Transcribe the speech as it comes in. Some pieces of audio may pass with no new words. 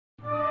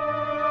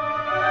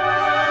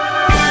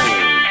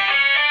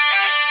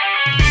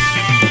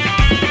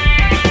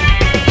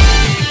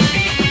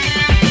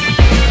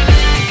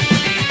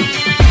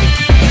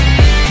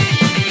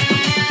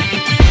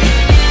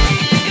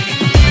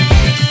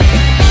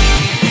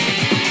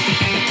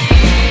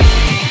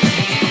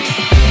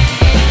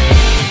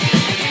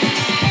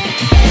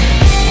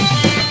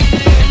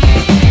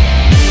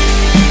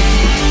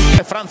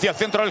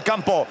centro del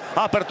campo.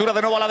 Apertura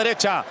de nuevo a la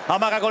derecha.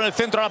 Amaga con el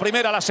centro a la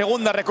primera, a la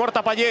segunda.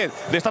 Recorta Payet.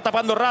 Le está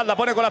tapando Rad. La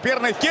pone con la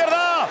pierna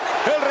izquierda.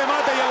 El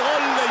remate y el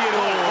gol de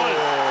Giroud. Gol.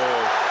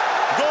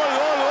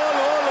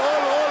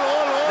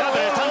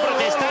 Pero están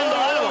protestando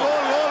algo.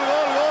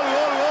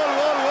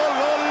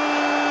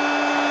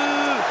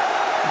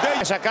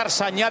 De sacar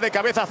Sañá de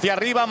cabeza hacia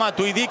arriba.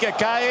 Matuidi que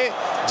cae.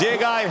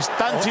 Llega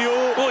Estanciu.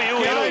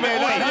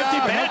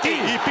 Penalti.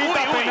 Y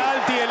pita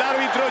penalti el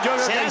árbitro. Yo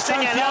creo que hay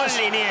instancias.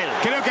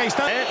 Creo que ahí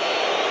está.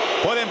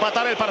 Puede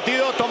empatar el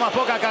partido. Toma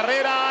poca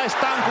carrera.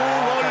 Stancu.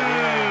 Gol.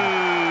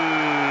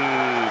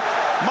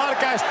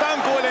 Marca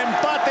Stancu el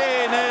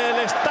empate en el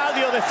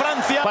Estadio de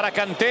Francia. Para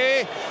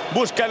Kanté.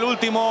 Busca el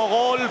último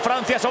gol.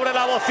 Francia sobre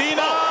la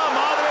bocina.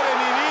 Madre de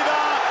mi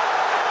vida.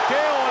 Qué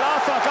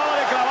golazo acaba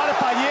de clavar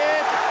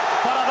Payet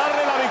para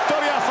darle la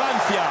victoria a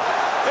Francia.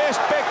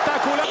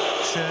 Espectacular.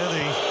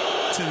 The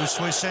two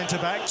Swiss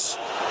centre-backs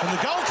and the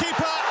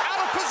goalkeeper out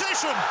of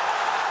position,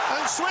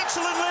 and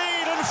Switzerland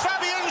lead, and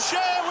Fabian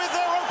Schär with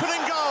their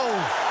opening goal.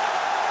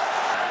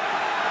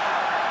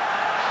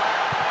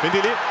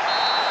 Bindili.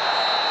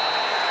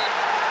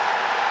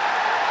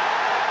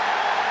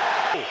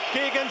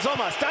 Gegen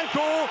Sommer, Stanku,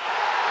 1-0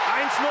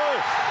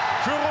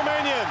 für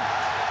Rumänien.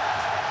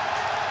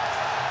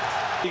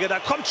 Da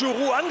kommt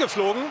Giroud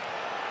angeflogen.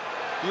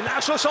 Die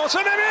Nachschusschance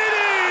von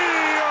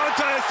Nemedi und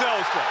da ist der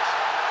Ausgleich.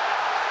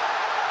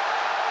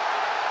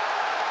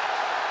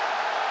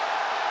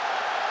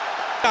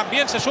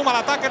 También se suma al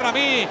ataque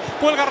Rami,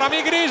 cuelga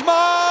Rami,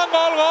 Griezmann,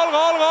 gol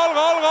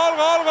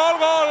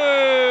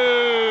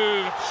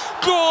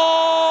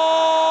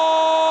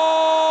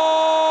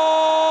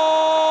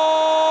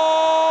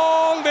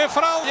de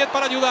Francia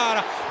para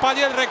ayudar.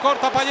 Payet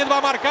recorta, Payet va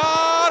a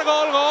marcar,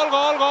 gol.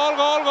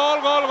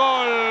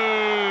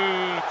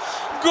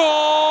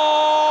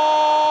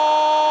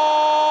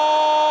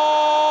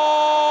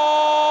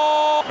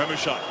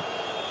 Memushai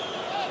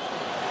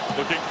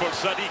looking for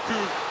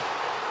Sadiku.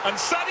 And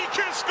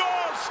Sadiku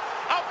scores!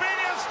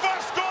 Albania's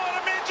first goal in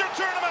a major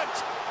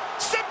tournament.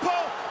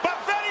 Simple, but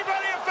very,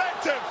 very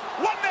effective.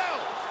 1-0.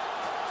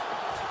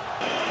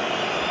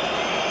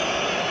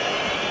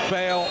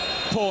 Bale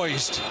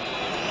poised.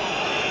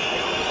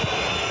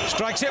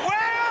 Strikes it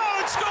well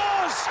and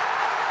scores!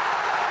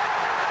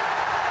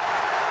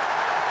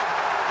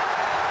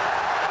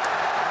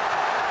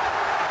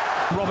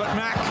 Robert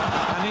Mack,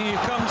 and here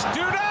comes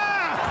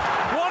Duda!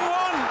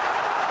 1-1.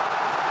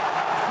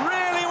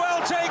 Really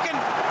well taken.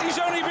 He's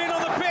only been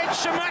on the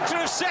pitch a matter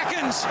of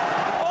seconds.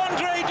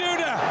 Andre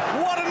Duda,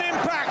 what an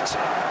impact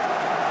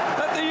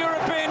at the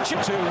European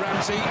Championship. To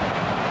Ramsey.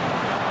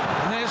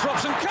 And there's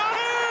Robson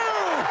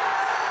Kanu!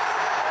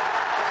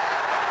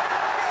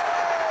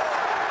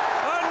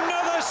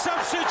 Another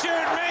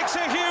substitute makes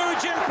a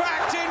huge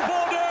impact in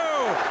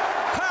Bordeaux.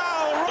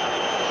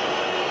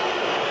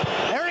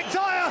 Eric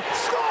Dyer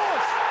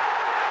scores!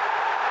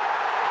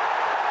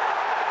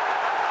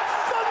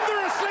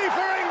 Thunderously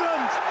for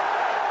England!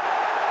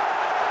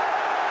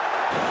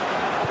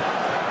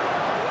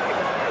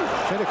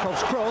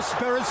 Shedikov's cross,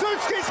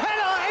 Berezutski's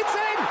header, it's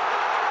in!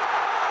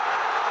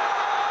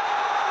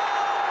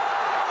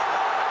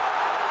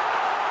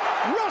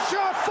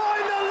 Russia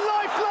find the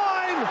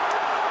lifeline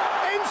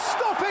in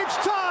stoppage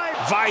time!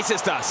 Weiß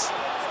ist das.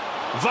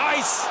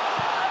 Weiß.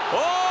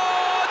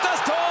 Oh,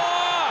 das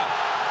Tor!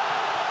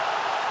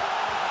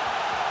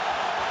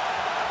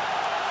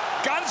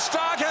 Ganz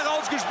stark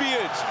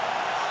herausgespielt.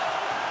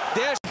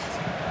 Der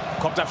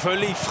kommt da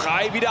völlig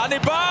frei wieder an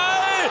den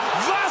Ball.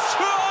 Was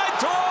für ein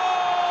Tor!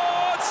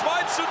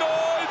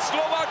 2:0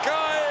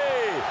 Slowakei.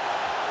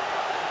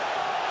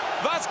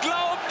 Was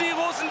glauben die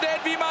Russen denn,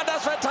 wie man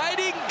das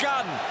verteidigen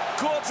kann?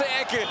 Kurze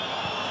Ecke.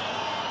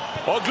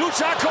 Und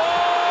Glutschakov,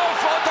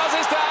 und das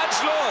ist der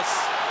Anschluss.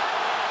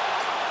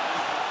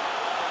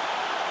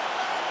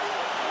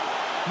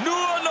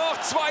 Nur noch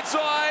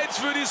 2:1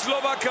 für die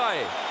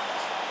Slowakei.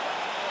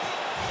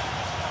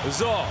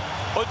 So,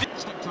 und die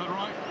Step to the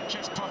right,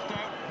 chest puffed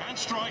out, and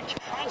strike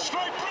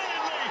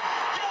brilliantly.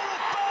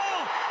 Gareth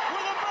Bale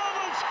with a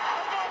moment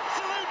of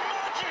absolute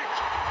magic.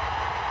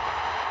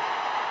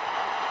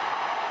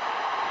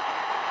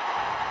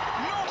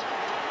 Not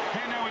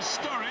here now is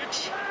Sturridge.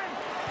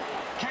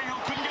 Cahill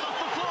couldn't get off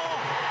the floor.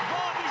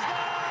 Vardy's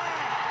there.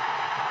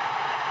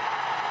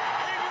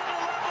 Even a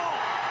level.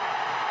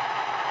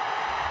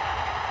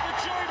 The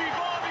Jamie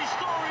Vardy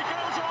story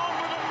goes on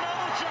with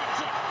another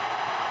chapter.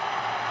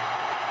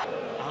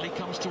 Ali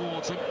comes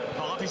towards him.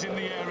 Vardy's in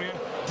the area.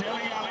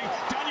 Dele Alli.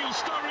 Daniel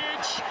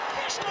Sturridge.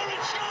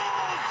 Sturridge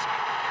scores!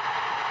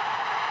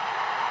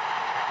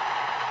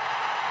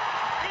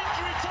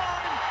 Injury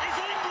time is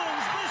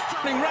England's this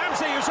time.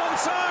 Ramsey who's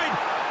onside.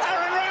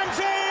 Aaron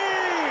Ramsey!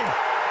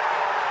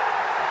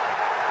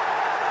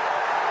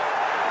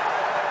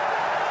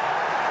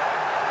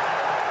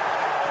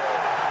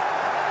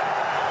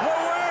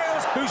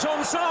 Wales who's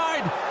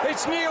onside.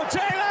 It's Neil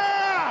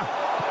Taylor!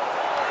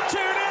 2-0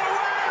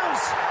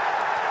 Wales!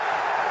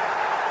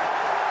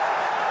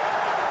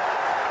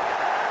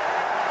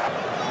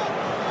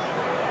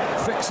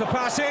 Fix the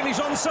pass in, he's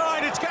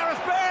onside, it's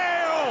Gareth Bale!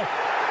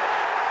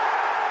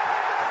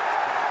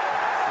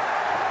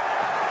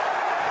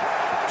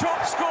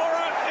 top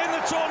scorer in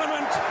the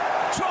tournament.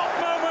 Top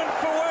moment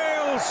for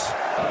Wales.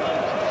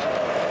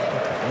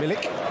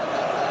 Milik.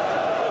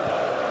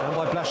 And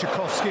by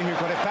Blaszczykowski, who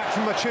got it back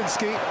from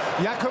Machinsky.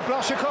 Jakub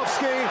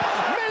Blaszczykowski.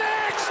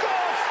 Milik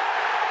scores!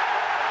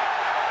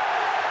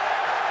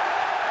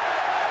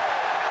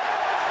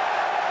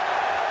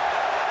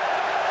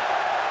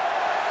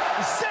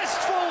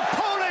 Zestful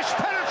Polish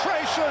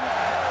penetration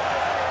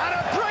and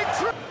a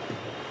breakthrough.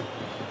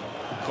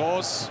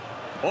 Groß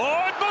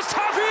und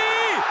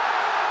Mustafi!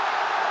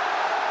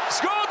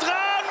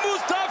 Skodran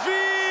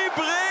Mustafi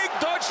bringt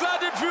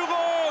Deutschland in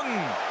Führung.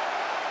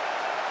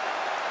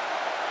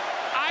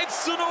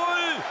 1:0.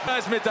 Er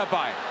ist mit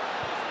dabei.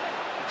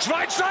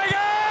 Schweinsteiger!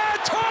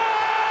 Tor!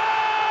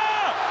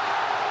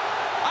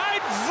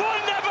 Ein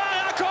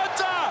wunderbarer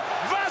Konter!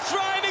 Was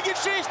für eine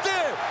Geschichte!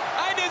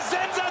 Eine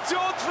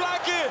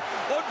Sensationsflanke!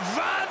 Und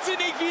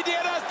wahnsinnig, wie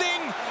der das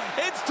Ding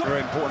ins Tor...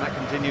 Very important, that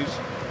continues.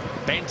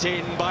 Bent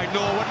in by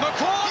Norwood.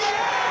 McCall!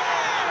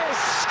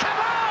 Yes! Come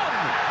on!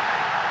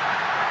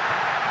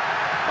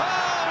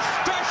 Oh,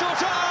 special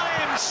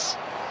times!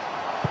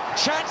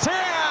 Chance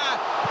here!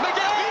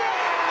 McGinn!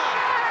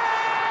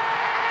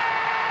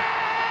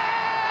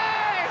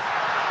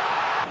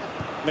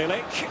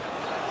 Milik.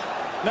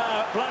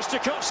 Now,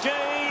 Blaszczykowski.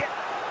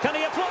 Can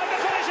he apply the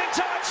finishing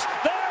touch?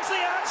 There's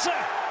the answer.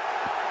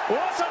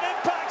 What an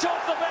impact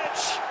off the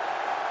bench.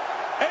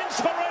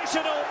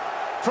 Inspirational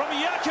from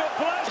Jakub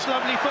Blaszczykowski.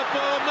 Lovely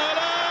football,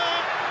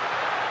 Muller!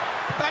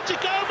 Back to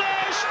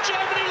Gomez!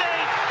 Germany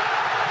lead!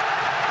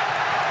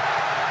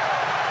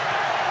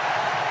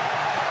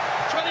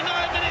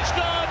 29 minutes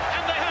gone,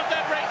 and they have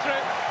their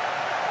breakthrough.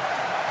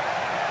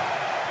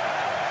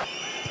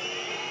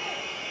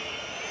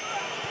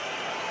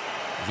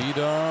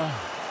 Wieder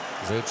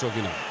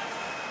Selčovina.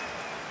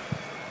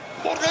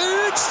 Modric,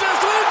 der ist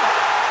drin!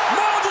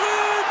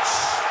 Modric!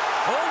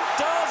 Und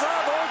da sah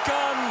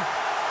Volkan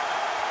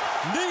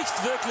nicht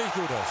wirklich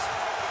gut aus.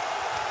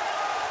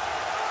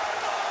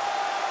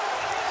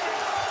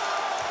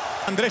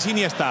 Andrés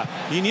Iniesta.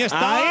 Iniesta.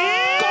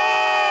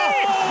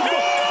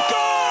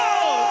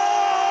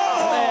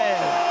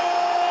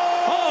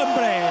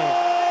 ¡Hombre!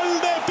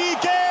 ¡Gol de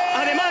Piqué!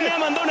 Además me ha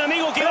mandado un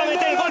amigo que va a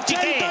meter el gol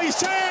Piqué.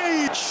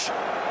 86.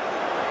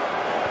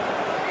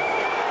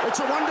 It's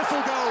a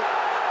wonderful goal.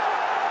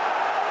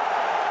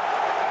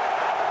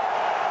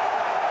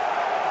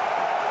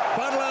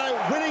 Badlai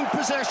winning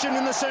possession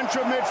in the centre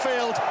of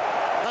midfield,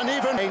 and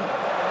even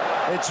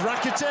it's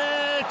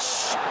Rakitic.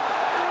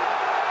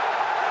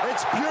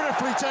 It's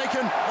beautifully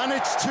taken, and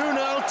it's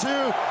 2-0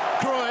 to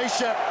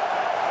Croatia.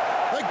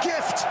 A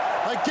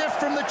gift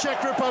from the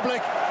Czech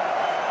Republic,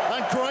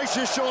 and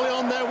Croatia surely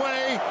on their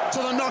way to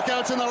the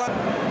knockout in the last.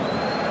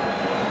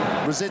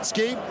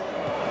 Rosicki.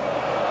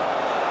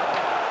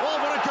 Oh,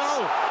 what a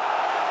goal!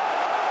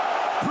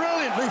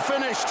 Brilliantly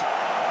finished.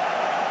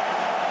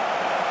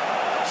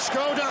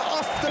 Skoda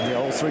off the...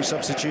 All three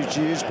substitutes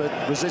used, but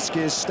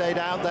Rosicki has stayed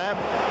out there.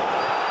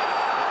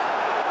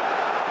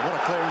 What a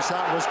clearance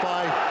that was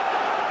by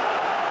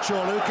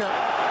Chorluka.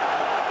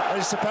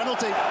 It's a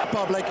penalty.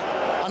 Public,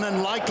 an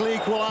unlikely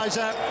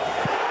equaliser.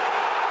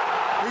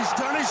 He's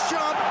done his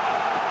job.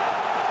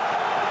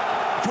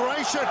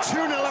 Croatia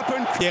 2-0 up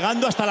and...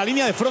 Llegando hasta la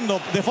línea de fondo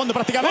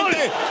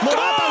prácticamente. ¡Gol!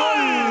 Morata, ¡Gol!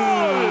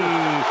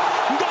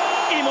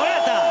 ¡Gol! ¡Y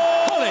Morata!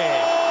 ¡Ole!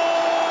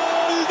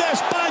 ¡Gol de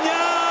España!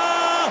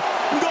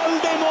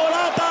 ¡Gol de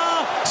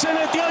Morata! Se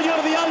metió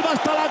Jordi Alba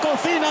hasta la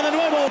cocina de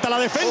nuevo. Hasta la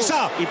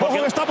defensa. ¿Y por qué?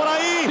 Ojo que está por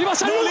ahí. ¡Viva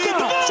San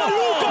Luca! ¡San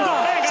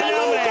Luca!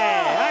 ¡Venga, hombre!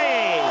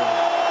 ¡Ahí!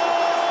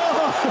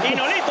 ¡Y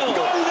Nolito!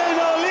 ¡Gol de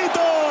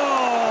Nolito!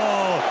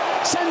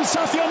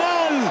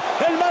 ¡Sensacional!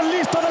 El más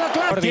listo de la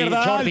clase.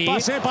 Jordi. El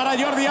pase para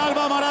Jordi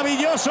Alba,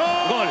 maravilloso.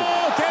 Gol.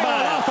 ¡Qué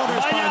golazo de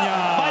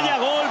España! Vaya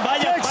gol,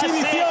 vaya ¡Qué pase!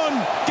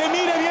 exhibición! ¡Que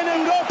mire bien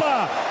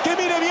Europa! ¡Que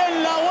mire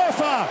bien la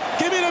UEFA!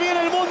 ¡Que mire bien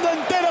el mundo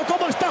entero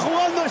cómo está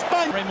jugando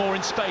España! More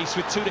in space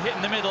with two to hit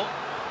in the middle.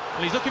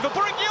 And he's looking for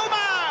Burak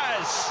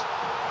Yilmaz!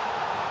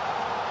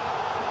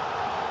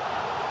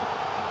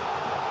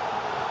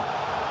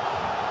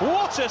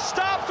 What a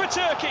start for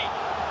Turkey!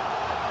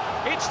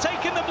 It's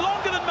taken them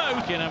longer than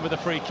most. And with a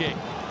free kick.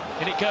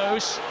 In it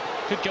goes.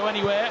 Could go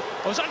anywhere.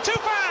 Ozan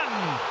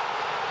Tufan!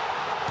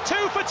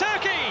 Two for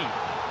Turkey!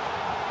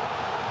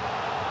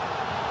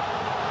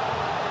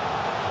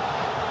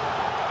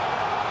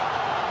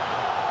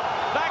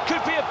 That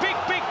could be a big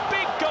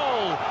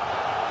goal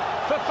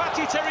for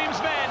Fatih Terim's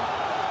men.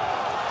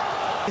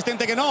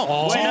 Asistente que no.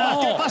 Oh. Buena.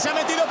 ¿Qué pase ha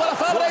metido para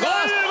Fábregas?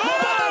 ¡Gol!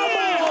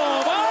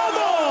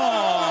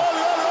 ¡Vamos!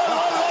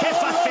 ¡Qué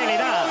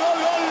facilidad!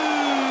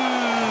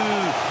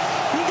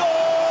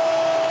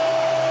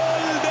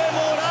 Gol de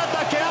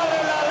Morata que abre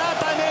la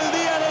lata en el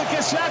día en el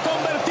que se ha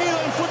convertido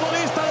en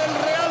futbolista del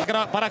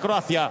Real. Para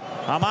Croacia.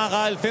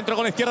 Amaga el centro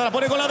con la izquierda, la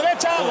pone con la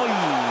derecha. Gol. Gol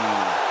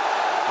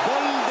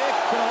de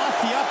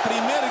Croacia.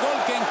 Primer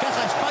gol que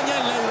encaja España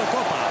en la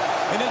Eurocopa.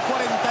 En el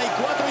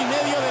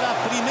 44,5 de la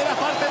primera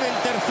parte del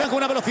tercer. Con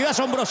una velocidad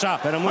asombrosa.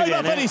 Pero muy ahí bien,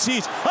 va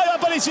Perisic. Ahí va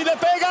Perisic, le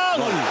pega.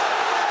 Gol.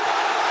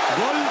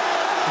 Gol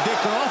de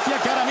Croacia,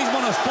 que ahora mismo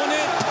nos pone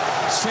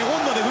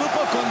segundo de grupo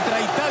contra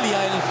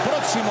Italia el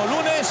próximo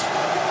lunes,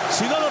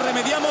 si no lo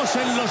remediamos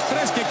en los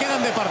 3 que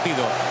quedan de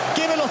partido.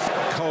 ¡Qué velocidad!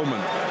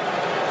 Coleman.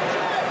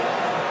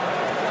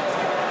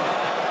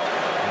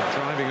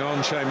 Driving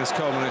on, Seamus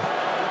Coleman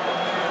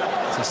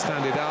to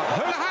stand it up.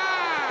 Houlihan!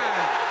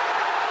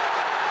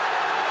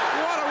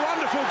 What a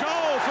wonderful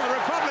goal for the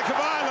Republic of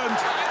Ireland.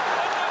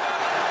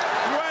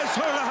 Where's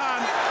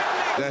Houlihan?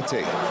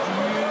 Dirty.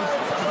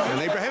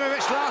 And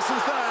Ibrahimovic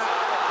Larsson's there.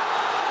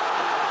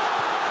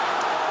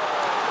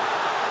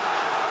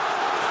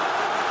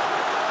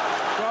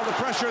 Well, the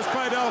pressure has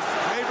paid off.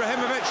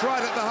 Ibrahimovic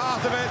right at the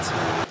heart of it.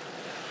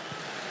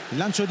 Il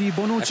lancio di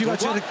Bonucci va a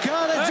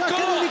cercare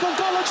Giaccherini con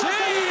gol.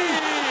 Giaccherini!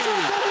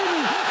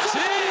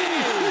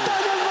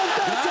 Italia in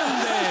vantaggio!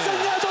 Ha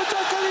segnato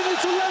Giaccherini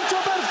sul lancio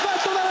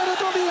perfetto dalle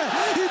retrovie.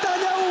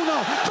 Italia 1,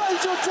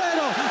 Belgio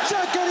 0.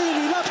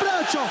 Giaccherini,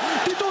 l'abbraccio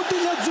di tutti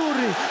gli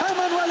azzurri.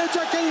 Emanuele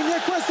Giaccherini,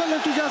 e questo è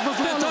l'entusiasmo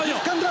sul gol.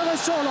 Candrava è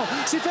solo,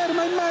 si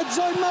ferma in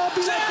mezzo,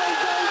 immobile col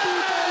gol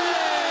di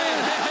Pellè.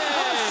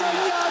 Ha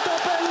segnato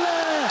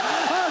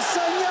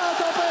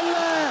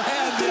Pellè.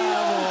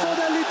 Trionfo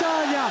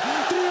dell'Italia.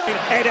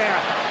 Eder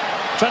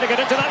trying to get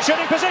into that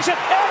shooting position.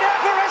 Eder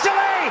for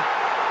Italy!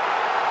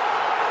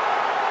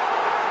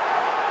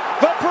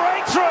 The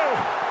breakthrough!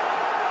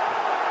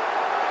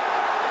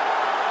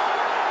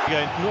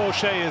 Nur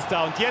O'Shea ist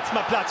da und jetzt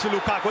mal Platz für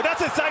Lukaku.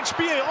 Das ist sein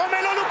Spiel.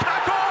 Romelu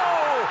Lukaku!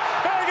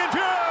 Belgien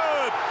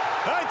führt!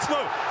 1-0.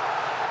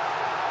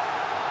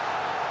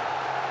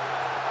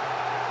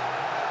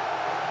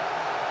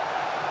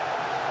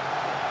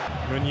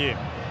 Meunier.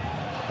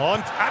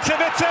 Und Axel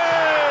Witsel!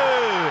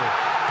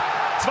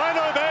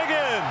 2-0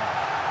 Belgien.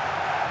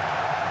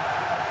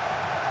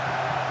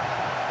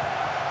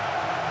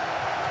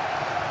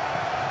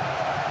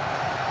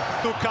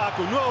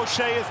 Lukaku, nur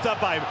O'Shea ist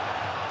dabei.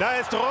 Da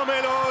ist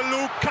Romelu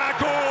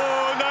Lukaku.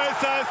 Da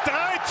ist es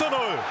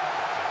 3-0.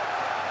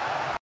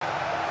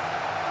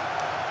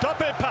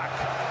 Doppelpack.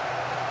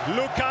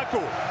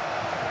 Lukaku.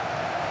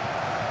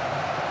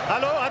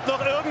 Hallo, hat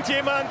noch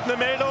irgendjemand eine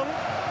Meldung?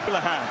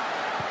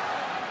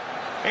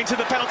 Into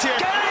the penalty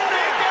area.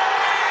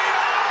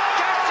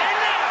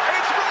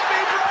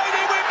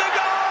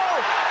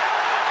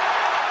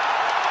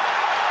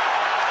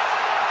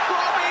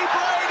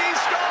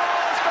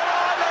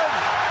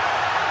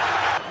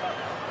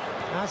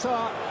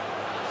 Hazard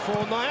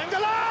for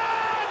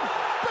Nainggolan!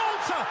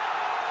 Belter!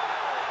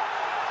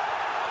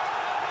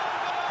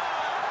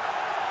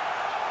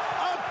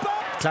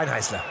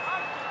 Kleinheißler.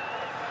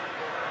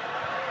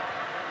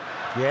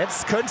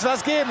 Jetzt könnte es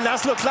was geben.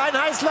 Laszlo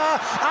Kleinheißler,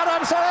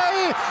 Adam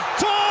Soley,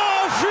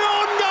 Tor für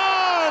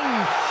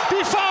Ungarn!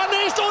 Die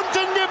Fahne ist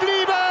unten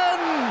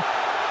geblieben!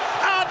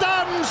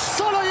 Adam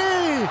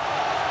Soley!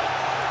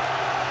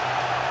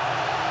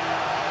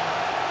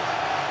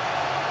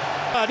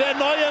 Der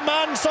neue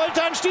Mann,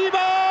 Zoltán Stieber,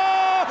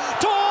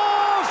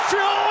 Tor für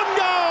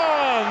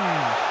Ungarn!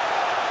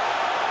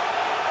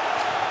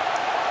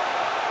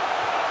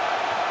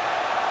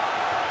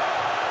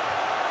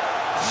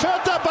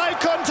 Vierter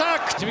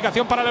Ballkontakt.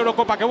 Clasificación para la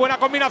Eurocopa. Qué buena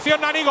combinación,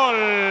 Nani.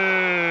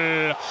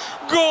 Gol.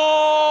 Gol.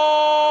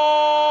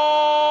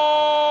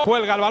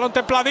 Cuelga el balón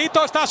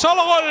templadito. Está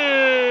solo.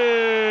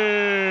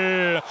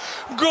 Gol.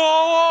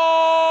 Gol.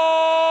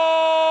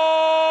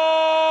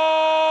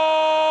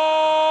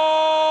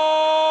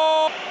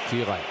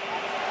 Kirai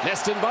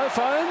lässt den Ball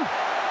fallen.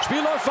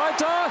 Spiel läuft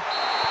weiter.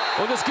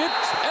 Und es gibt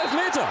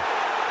Elfmeter.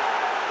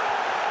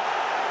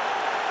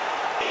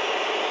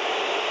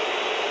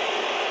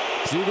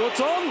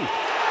 Sigurdsson.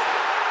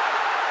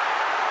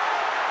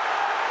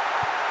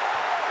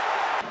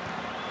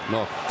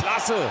 Noch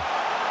klasse.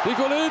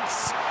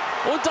 Nikolitz.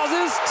 Und das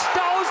ist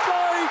der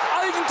Ausgleich.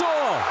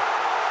 Eigentor.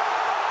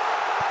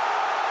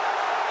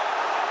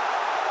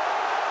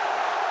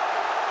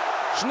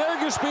 Schnell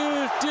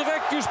gespielt,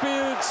 direkt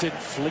gespielt.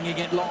 Flinging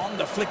it long,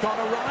 the flick on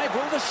arrive,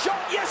 will the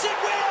shot, yes it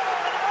will!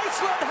 And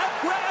Iceland have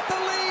grabbed the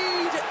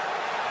lead!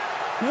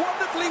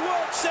 Wonderfully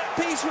worked set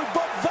piece with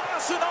Bob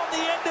Varson on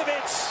the end of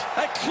it.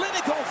 A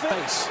clinical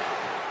face.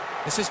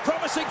 This is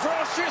promising for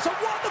Austria, it's a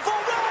wonderful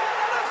run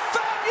and a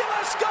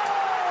fabulous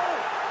goal!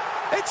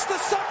 It's the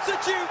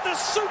substitute, the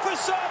super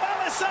sub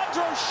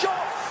Alessandro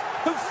Schoff,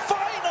 who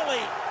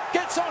finally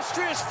gets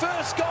Austria's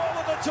first goal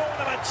of the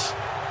tournament.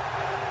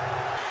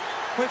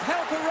 With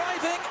help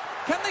arriving,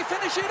 can they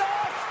finish it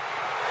off?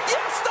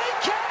 Yes, they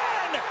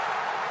can!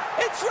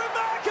 It's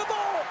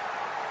remarkable!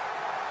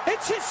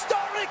 It's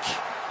historic!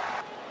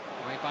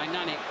 Away by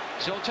Nani.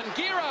 Zoltán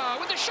Gira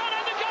with the shot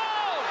and the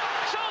goal!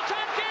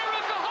 Zoltán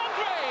Gira for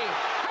Hungary!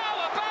 How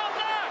about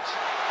that?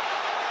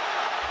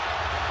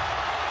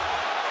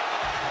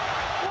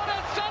 What a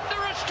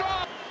thunderous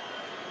drop!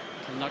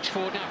 Nudge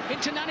forward now,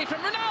 into Nani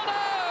from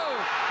Ronaldo!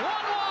 1-1!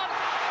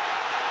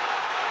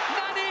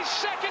 Nani's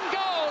second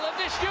goal of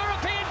this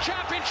European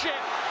Championship.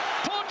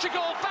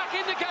 Portugal back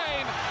in the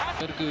game.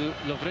 Urgu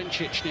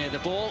Lovrencic near the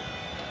ball.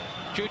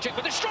 Jucic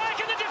with the strike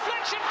and the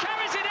deflection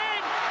carries it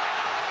in.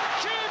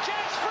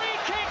 Jucic's free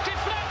kick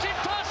deflected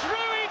past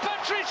Rui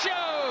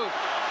Patricio.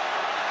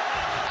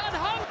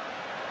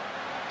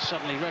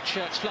 Suddenly red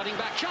shirts flooding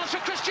back. Chance for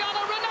Cristiano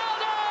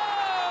Ronaldo!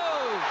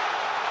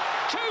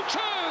 2-2.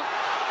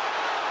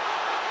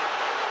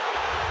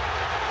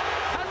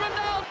 And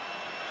Ronaldo.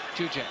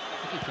 Jujet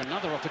looking for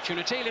another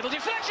opportunity. Little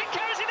deflection,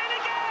 carries it in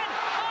again.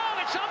 Oh,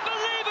 it's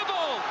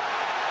unbelievable.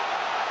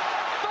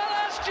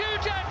 Balas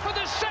Jujet for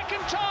the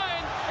second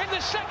time in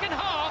the second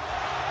half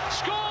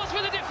scores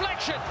with a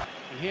deflection.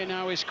 And here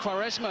now is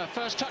Quaresma.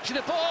 First touch of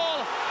the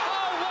ball.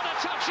 Oh, what a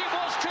touch it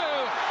was too.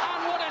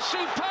 And what a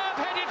superb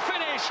headed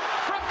finish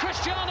from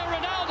Cristiano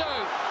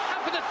Ronaldo.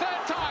 And for the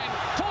third time,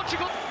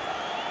 Portugal.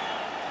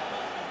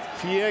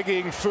 4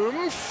 gegen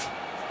 5.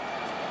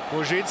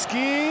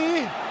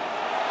 Wojcicki.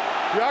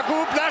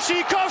 Jakub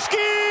Blaszczykowski.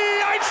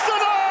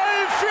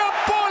 1:0 für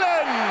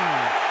Polen.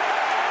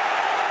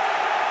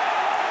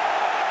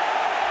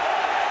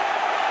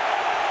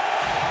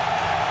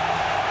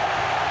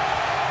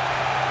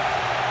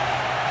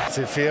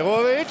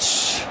 Seferovic.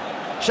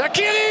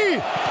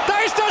 Shaqiri. Da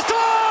ist das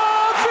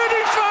Tor für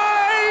die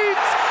Schweiz.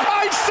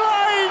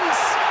 1:1.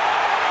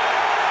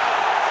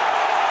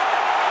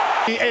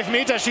 Die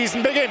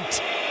Elfmeterschießen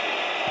beginnt.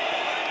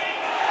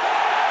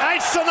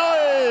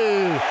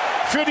 1:0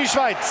 für die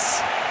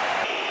Schweiz.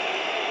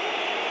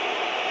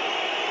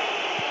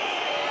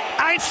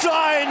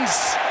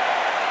 1:1.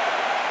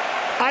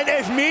 Ein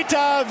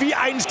Elfmeter wie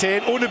ein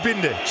Ten ohne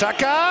Binde.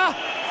 Xhaka.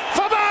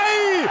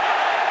 Vorbei!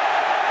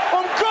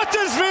 Um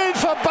Gottes Willen,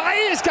 vorbei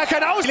ist gar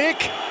kein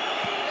Ausleg.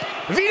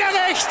 Wieder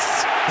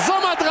rechts.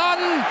 Sommer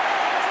dran.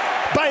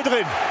 Ball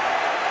drin.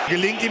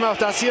 Gelingt ihm auch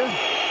das hier?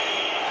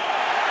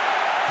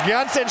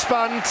 Ganz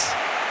entspannt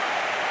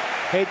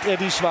hält er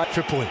die Schweiz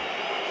für Polen.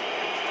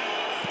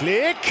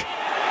 Blick.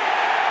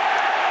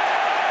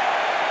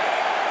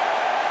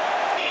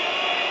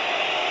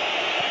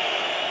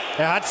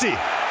 Er hat sie.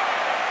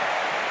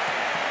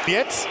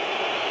 Jetzt.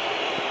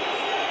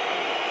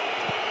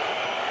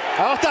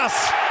 Auch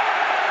das.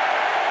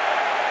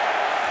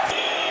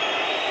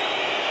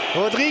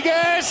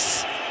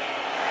 Rodriguez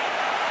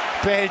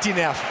behält die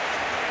Nerven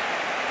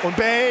und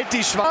behält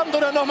die Schwand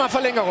oder nochmal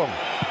Verlängerung.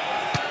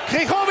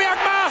 Krychowiak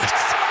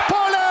macht's.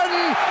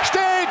 Polen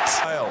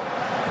steht.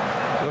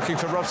 Looking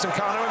for Robson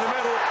Kanu in the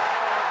middle.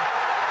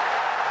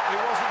 It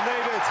wasn't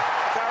needed.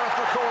 Gareth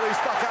McCauley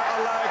stuck out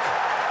a leg.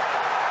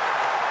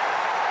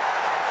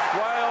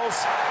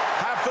 Wales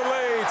have the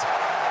lead.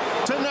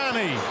 To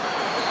Nani.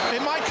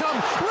 It might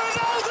come.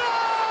 Ronaldo!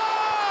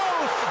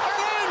 And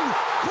in!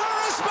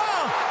 Quaresma!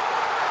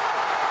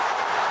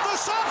 The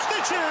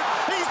substitute!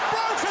 He's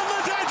broken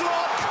the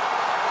deadlock!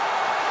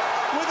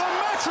 With a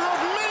matter of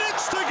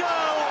minutes to go!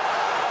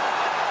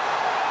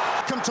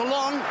 Come to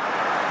Long.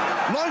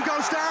 Long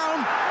goes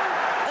down.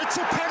 It's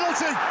a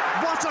penalty.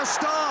 What a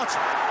start!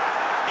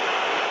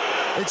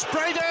 It's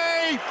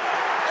Brady!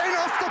 In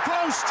off the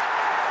post!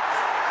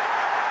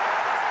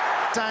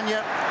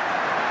 Tanya.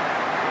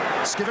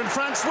 It's given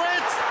France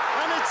width,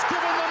 and it's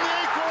given them the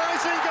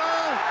equalising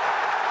goal.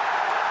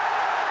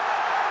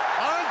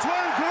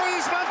 Antoine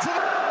Griezmann to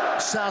the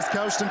South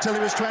Coast until he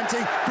was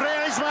 20.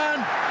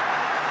 Griezmann.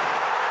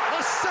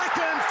 A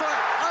second for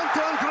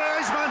Antoine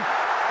Griezmann,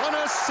 and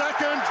a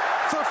second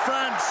for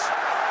France.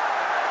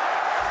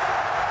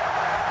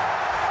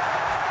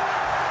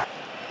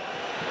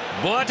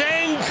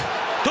 Boateng,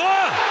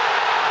 Tor!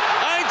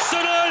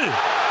 1:0.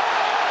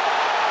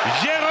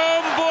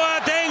 Jerome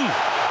Boateng.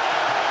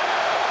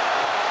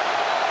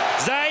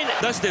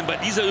 Was denn bei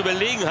dieser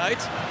Überlegenheit?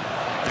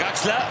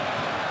 Draxler.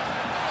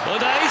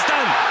 Und da ist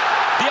dann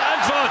die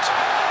Antwort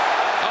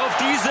auf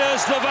diese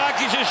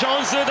slowakische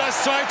Chance,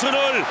 das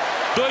 2:0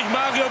 durch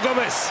Mario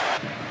Gomez.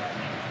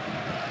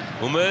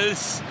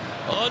 Hummels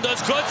und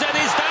aus kurzer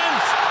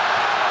Distanz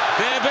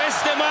der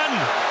beste Mann,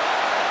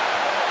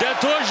 der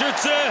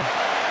Torschütze.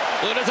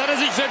 Und das hat er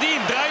sich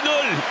verdient.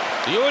 3:0.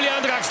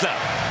 Julian Draxler.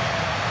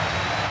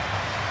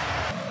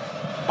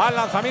 Va el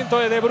lanzamiento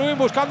de Bruyne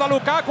buscando a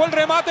Lukaku, el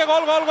remate,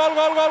 gol, gol, gol,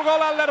 gol, gol,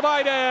 gol,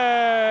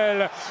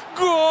 Alderweireld.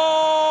 ¡Gol!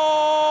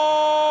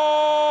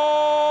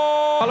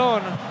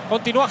 Balón,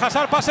 continúa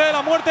Hazard, pase de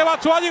la muerte,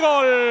 Batshuayi,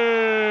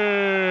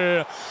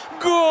 gol.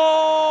 Gol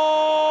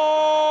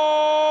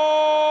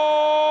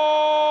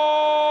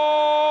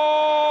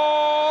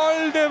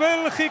de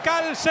Bélgica,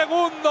 el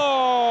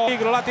segundo.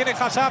 La tiene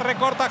Hazard,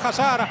 recorta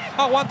Hazard,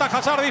 aguanta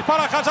Hazard,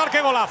 dispara Hazard,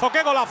 qué golazo,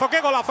 qué golazo,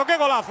 qué golazo, qué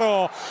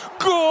golazo.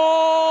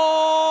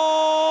 ¡Gol!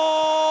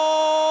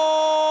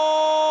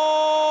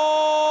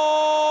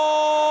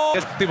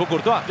 Es tipo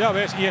Courtois. Ya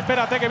ves, y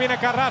espérate que viene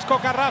Carrasco,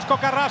 Carrasco,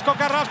 Carrasco,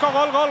 Carrasco,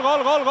 gol, gol,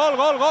 gol, gol, gol,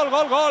 gol, gol,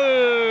 gol,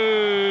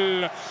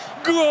 gol.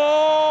 ¡Gol!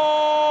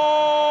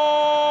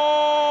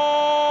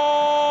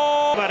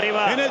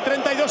 Arriba. En el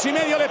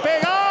 32,5 le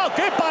pega.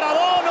 ¡Qué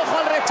paradón! ¡Ojo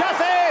al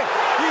rechace!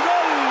 Y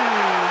gol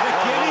de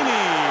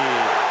Chiellini.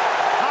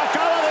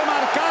 Acaba de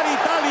marcar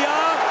Italia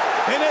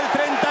en el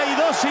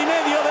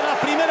 32,5 de la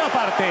primera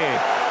parte.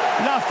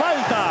 La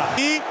falta.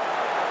 Y,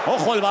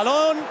 ojo el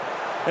balón.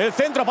 El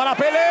centro para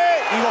Pele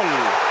y gol.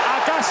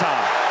 A casa.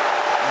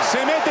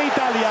 Se mete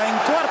Italia en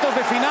cuartos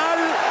de final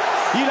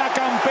y la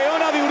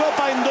campeona de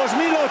Europa en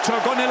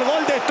 2008 con el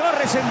gol de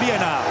Torres en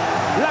Viena.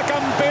 La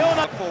campeona.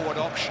 forward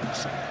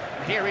options.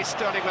 And here is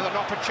Sterling with an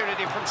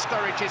opportunity from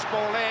Sturridge's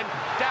ball in.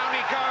 Down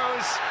he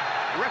goes.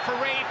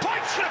 Referee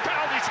points to the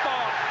penalty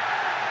spot.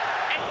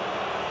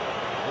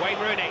 Wayne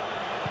Rooney.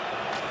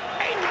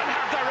 England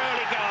have their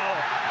early goal.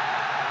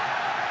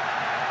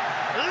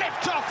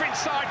 Lift off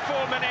inside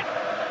 4 minutes.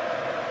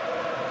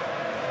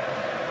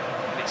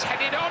 It's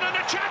headed on and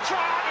a chance for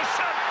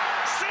Anderson.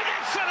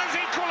 Sigurdsson has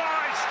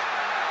equalised.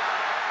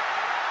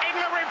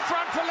 England are in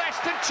front for less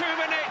than 2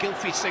 minutes.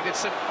 Gylfi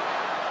Sigurdsson.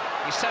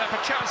 He set up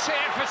a chance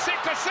here for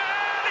Sigurdsson.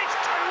 It's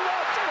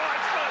 2-1 to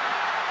Iceland.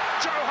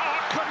 Joe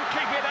Hart couldn't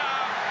keep it out.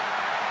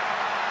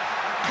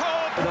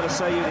 I've got to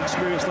say, an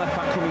experienced left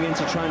back coming in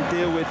to try and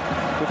deal with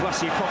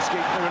Lasiakovsky.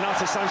 And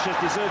Renato Sanchez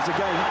deserves a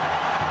game.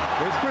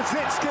 With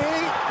Brzezinski.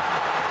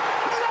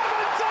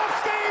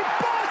 Lewandowski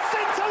bursts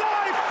into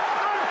life,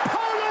 and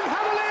Poland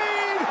have a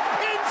lead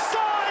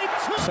inside.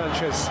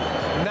 Sanchez,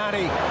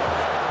 Nani,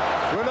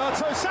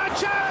 Renato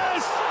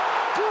Sanchez,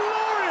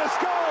 glorious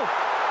goal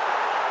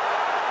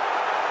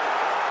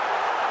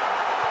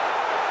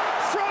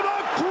from a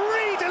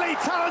greedily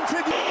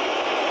talented.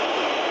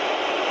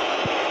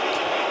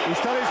 He's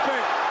done his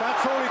bit.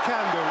 That's all he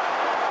can do.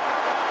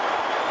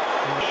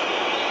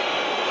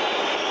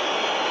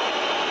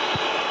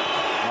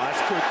 Oh,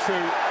 that's good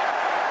too.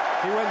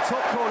 He went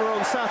top corner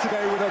on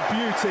Saturday with a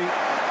beauty.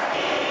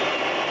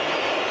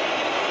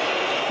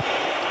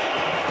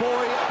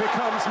 Boy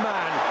becomes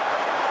man.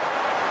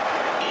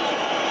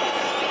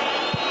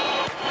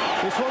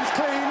 This one's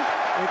clean.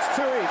 It's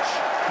 2 each.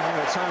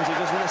 At times he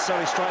doesn't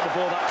necessarily strike the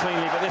ball that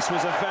cleanly, but this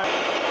was a very...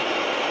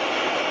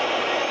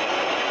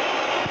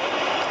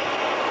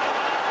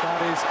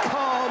 That is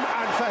calm,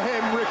 and for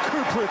him,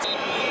 recuperative.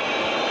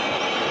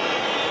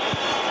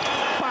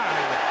 Bang!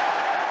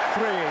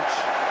 3 each.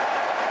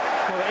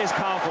 Well, it is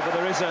powerful, but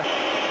there is a...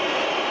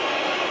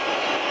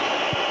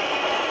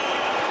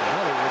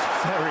 Well, it was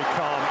very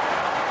calm.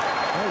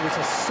 There was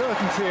a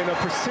certainty and a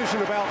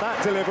precision about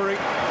that delivery.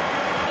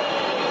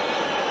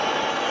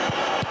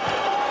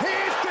 He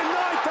is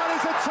denied. That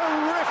is a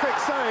terrific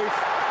save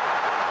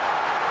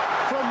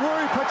from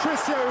Rui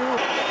Patricio.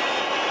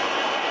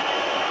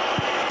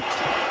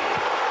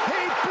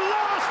 He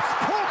blasts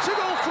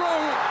Portugal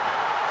through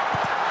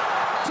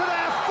to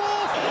their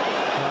 4th.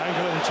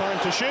 England trying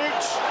to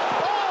shoot.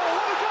 Oh,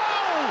 what a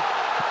goal!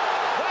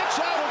 That's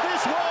out of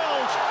this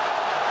world.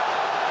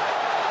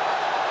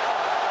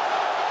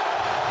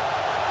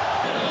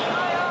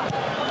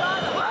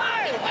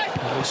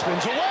 He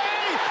spins away.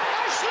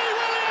 Ashley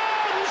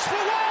Williams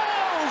for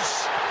Wales.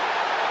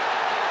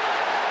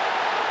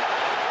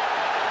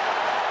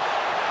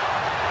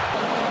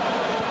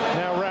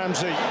 Now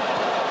Ramsey.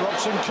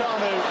 Robson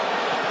Kanu.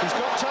 He's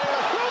got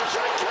Taylor.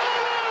 Robson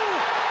Kanu!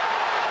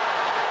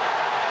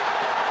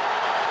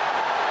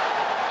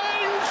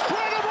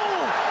 Incredible!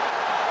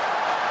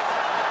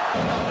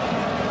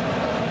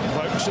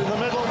 Vokes in the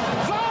middle.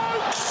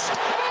 Vokes!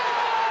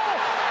 Oh!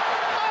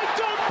 I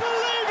don't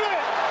believe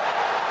it!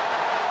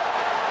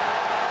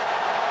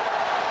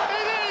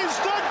 It is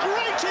the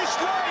greatest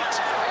night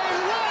in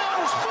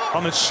Wales football!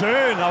 Kommt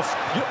schön auf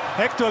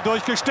Hector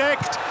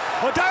durchgesteckt.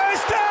 Und da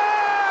ist es!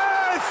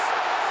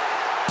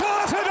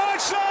 Tor für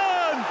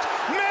Deutschland!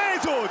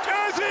 Mesut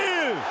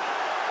Özil!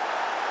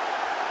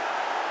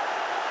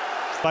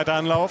 Weiter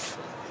Anlauf.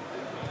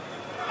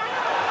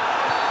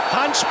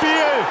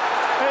 Handspiel!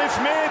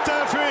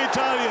 Elfmeter für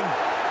Italien.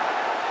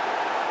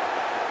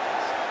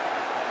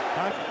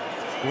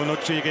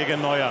 Bonucci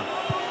gegen Neuer.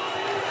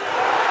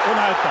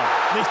 Unhaltbar,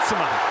 nichts zu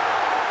machen.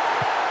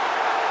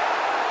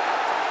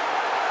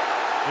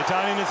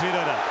 Italien ist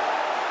wieder da.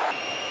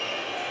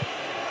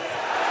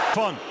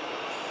 Von.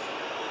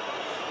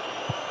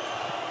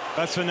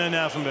 Was für eine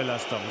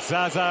Nervenbelastung.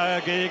 Sasa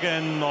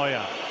gegen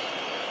Neuer.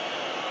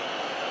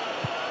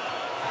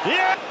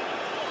 Yeah!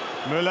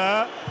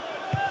 Müller.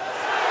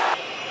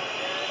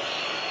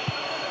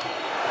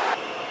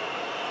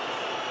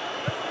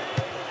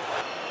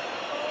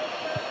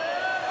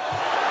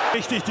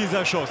 Richtig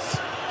dieser Schuss.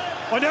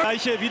 Und der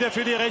gleiche wieder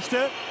für die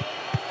Rechte.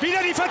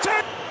 Wieder die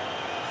Verteidigung.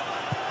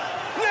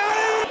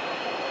 Nein!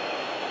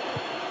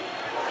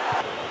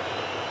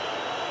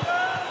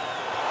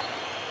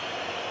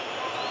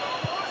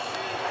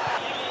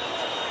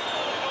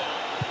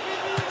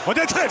 Und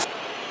er trifft.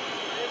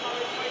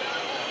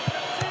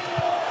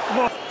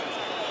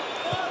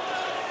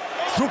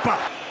 Super.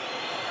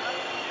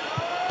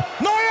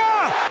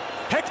 Neuer!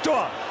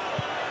 Hector.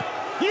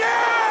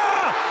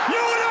 Yeah!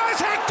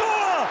 Jonas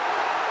Hector!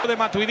 De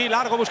Matuidi,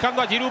 largo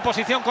buscando a Giroud,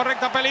 posición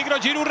correcta, peligro,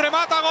 Giroud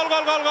remata, gol,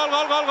 gol, gol, gol,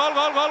 gol, gol,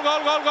 gol, gol, gol,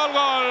 gol, gol, gol,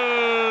 gol.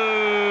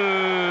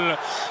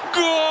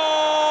 Gol.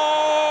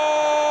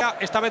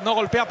 Esta vez no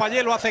golpea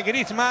Payet, lo hace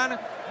Griezmann.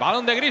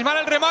 Balón de Griezmann,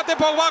 el remate,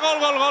 Pogba, gol,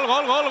 gol, gol,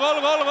 gol, gol,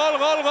 gol, gol, gol,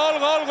 gol, gol,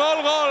 gol,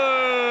 gol, gol.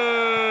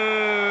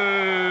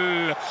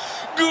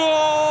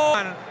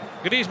 Gol.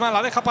 Griezmann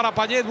la deja para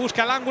Payet,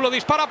 busca el ángulo,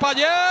 dispara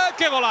Payet,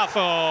 ¡qué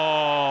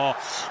golazo!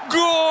 ¡Gol!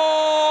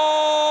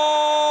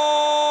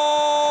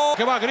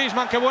 Que va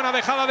Griezmann, qué buena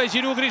dejada de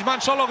Giroud,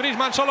 Griezmann solo, otro,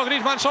 golazo,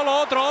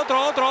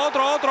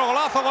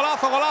 golazo,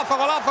 golazo,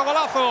 golazo,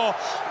 golazo.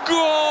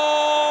 ¡Gol!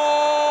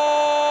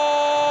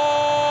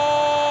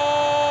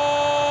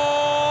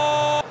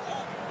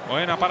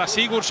 Buena para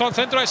Sigurdsson,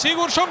 centro de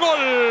Sigurdsson, gol.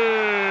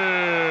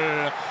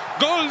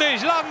 Gol de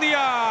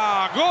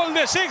Islandia, gol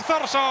de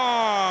Sigurdsson.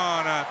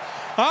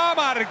 Ha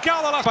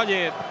marcado la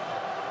Payet.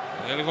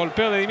 El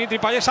golpeo de Dimitri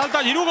Payet,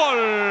 salta Giroud,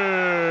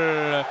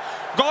 gol.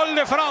 Gol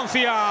de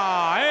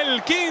Francia,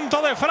 el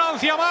quinto de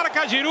Francia,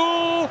 marca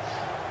Giroud.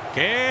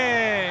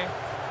 Que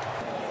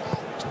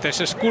este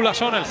es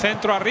Skulason, el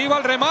centro arriba,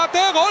 el remate,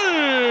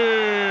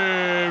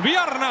 gol.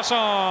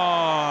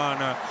 Bjarnason.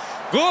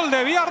 Gol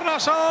de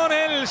Bjarnason,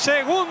 el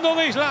segundo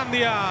de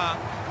Islandia.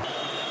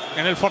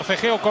 En el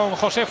forcejeo con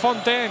José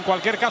Fonte, en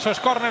cualquier caso es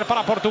córner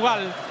para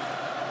Portugal.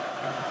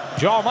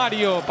 João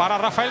Mario para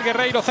Rafael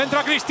Guerreiro, centro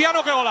a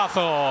Cristiano, ¡qué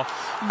golazo!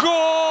 ¡Gol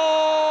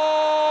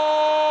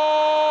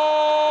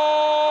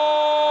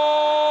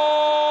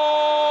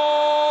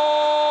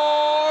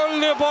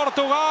de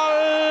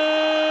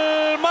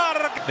Portugal!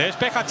 Marca.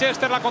 Despeja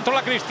Chester, la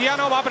controla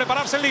Cristiano, va a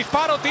prepararse el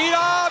disparo,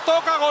 tira,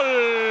 toca,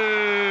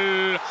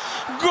 gol.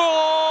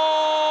 ¡Gol!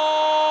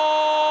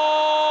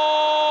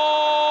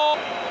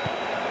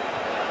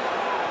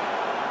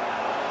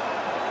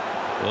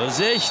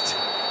 Vorsicht!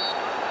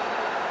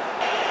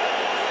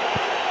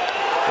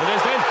 Und er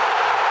ist drin.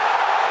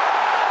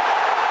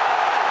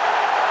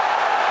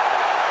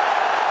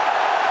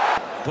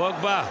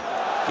 Pogba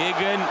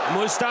gegen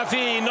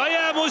Mustafi.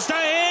 Neuer muss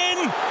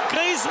dahin.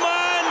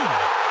 Griezmann.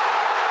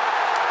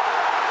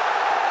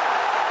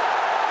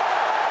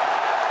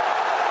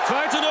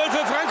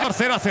 für Frankreich.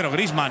 0-0,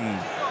 Griezmann,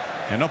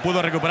 que no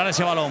pudo recuperar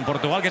ese balón.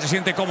 Portugal, que se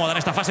siente cómoda en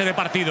esta fase de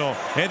partido.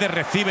 Eder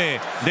recibe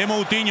de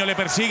Moutinho, le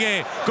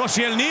persigue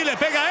Koscielny, le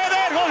pega a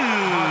Eder. ¡Gol!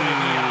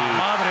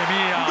 Madre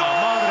mía,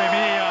 ¡Gol! madre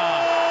mía.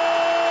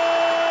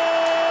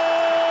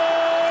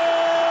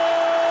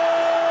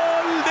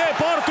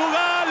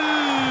 Portugal.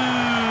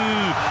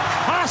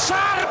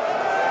 Hazard.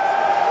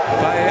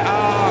 They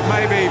are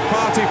maybe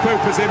party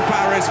poopers in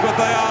Paris, but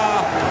they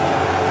are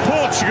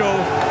Portugal.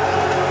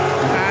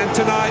 And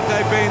tonight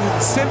they've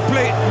been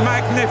simply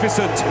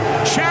magnificent.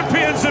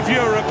 Champions of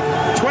Europe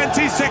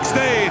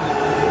 2016.